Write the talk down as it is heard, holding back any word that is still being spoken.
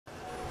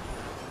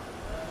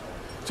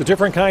It's a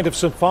different kind of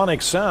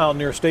symphonic sound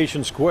near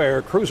Station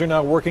Square. Crews are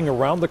now working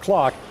around the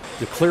clock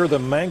to clear the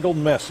mangled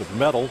mess of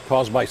metal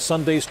caused by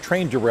Sunday's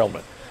train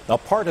derailment. Now,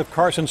 part of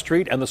Carson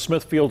Street and the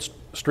Smithfield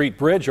Street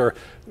Bridge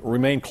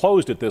remain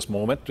closed at this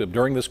moment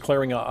during this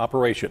clearing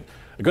operation.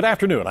 Good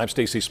afternoon. I'm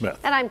Stacy Smith.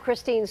 And I'm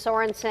Christine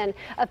Sorensen.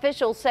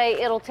 Officials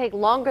say it'll take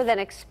longer than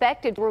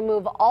expected to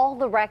remove all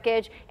the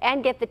wreckage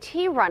and get the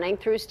T running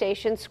through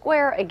Station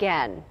Square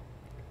again.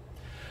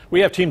 We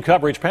have team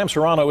coverage. Pam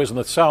Serrano is in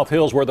the South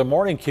Hills, where the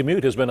morning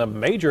commute has been a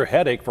major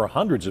headache for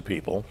hundreds of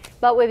people.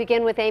 But we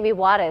begin with Amy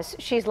Wattis.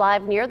 She's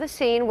live near the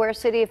scene where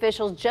city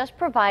officials just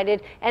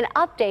provided an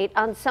update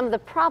on some of the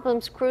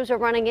problems crews are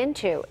running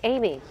into.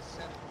 Amy.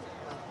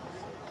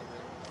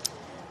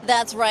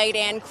 That's right,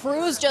 and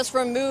crews just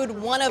removed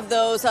one of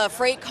those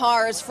freight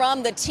cars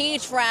from the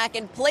T-track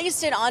and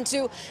placed it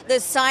onto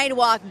the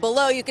sidewalk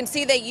below. You can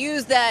see they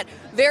used that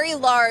very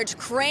large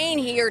crane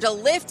here to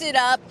lift it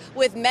up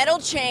with metal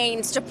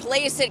chains to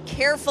place it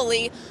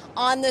carefully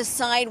on the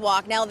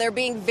sidewalk. Now, they're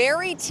being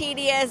very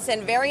tedious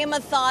and very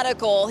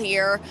methodical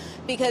here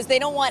because they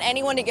don't want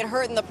anyone to get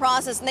hurt in the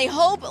process, and they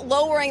hope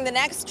lowering the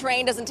next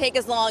train doesn't take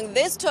as long.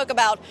 This took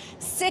about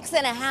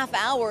 6.5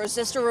 hours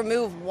just to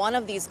remove one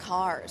of these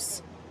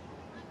cars.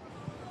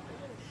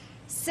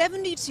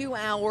 72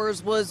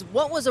 hours was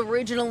what was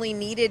originally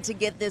needed to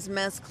get this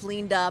mess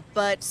cleaned up,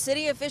 but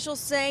city officials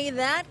say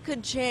that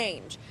could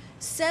change.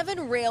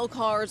 7 rail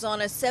cars on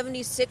a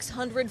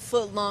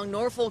 7,600-foot-long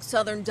Norfolk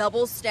Southern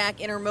double-stack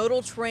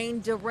intermodal train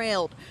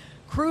derailed.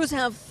 Crews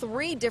have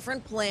 3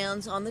 different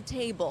plans on the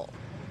table.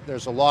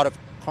 There's a lot of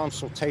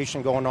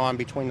consultation going on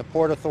between the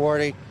Port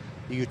Authority,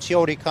 the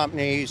utility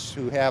companies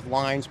who have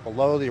lines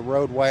below the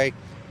roadway,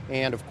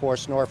 and of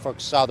course Norfolk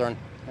Southern,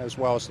 as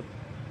well as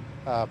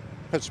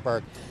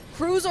Pittsburgh.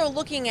 Crews are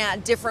looking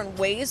at different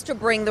ways to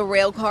bring the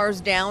rail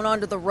cars down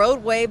onto the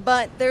roadway,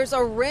 but there's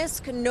a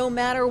risk no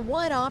matter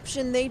what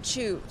option they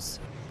choose.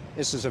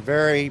 This is a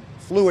very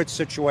fluid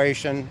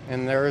situation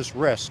and there is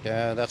risk.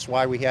 That's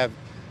why we have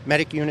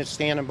medic units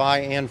standing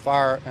by and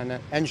fire and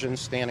engines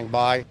standing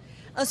by.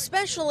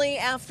 Especially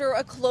after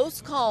a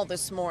close call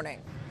this morning.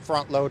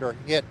 Front loader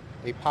hit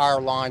a power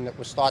line that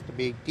was thought to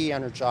be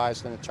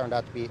de-energized, and it turned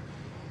out to be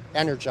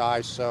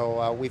energized,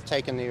 so we've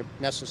taken the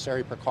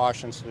necessary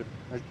precautions to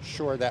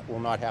ensure that will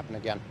not happen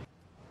again.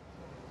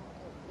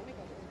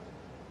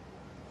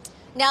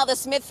 Now, the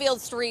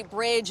Smithfield Street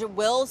Bridge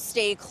will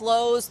stay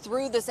closed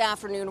through this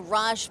afternoon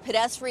rush.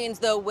 Pedestrians,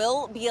 though,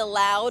 will be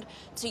allowed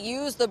to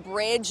use the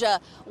bridge.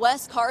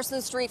 West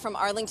Carson Street from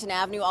Arlington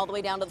Avenue all the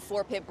way down to the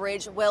Fort Pitt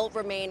Bridge will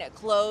remain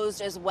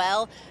closed as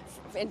well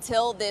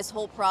until this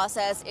whole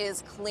process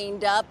is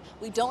cleaned up.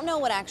 We don't know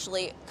what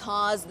actually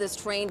caused this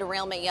train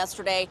derailment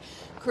yesterday.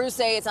 Crews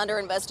say it's under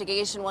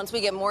investigation. Once we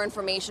get more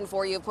information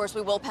for you, of course,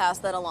 we will pass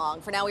that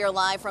along. For now, we are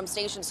live from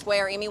Station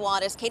Square. Amy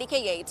Wattis,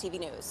 KDKA-TV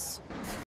News.